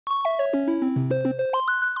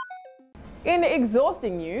In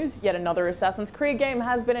exhausting news, yet another Assassin's Creed game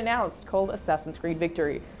has been announced called Assassin's Creed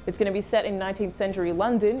Victory. It's going to be set in 19th century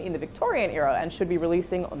London in the Victorian era and should be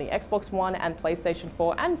releasing on the Xbox One and PlayStation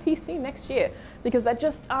 4 and PC next year, because there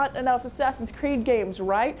just aren't enough Assassin's Creed games,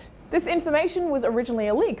 right? This information was originally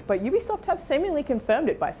a leak, but Ubisoft have seemingly confirmed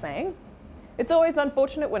it by saying, "It's always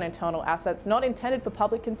unfortunate when internal assets not intended for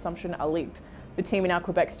public consumption are leaked. The team in our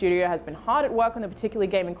Quebec studio has been hard at work on the particular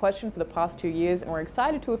game in question for the past 2 years, and we're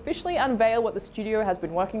excited to officially unveil what the studio has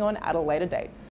been working on at a later date."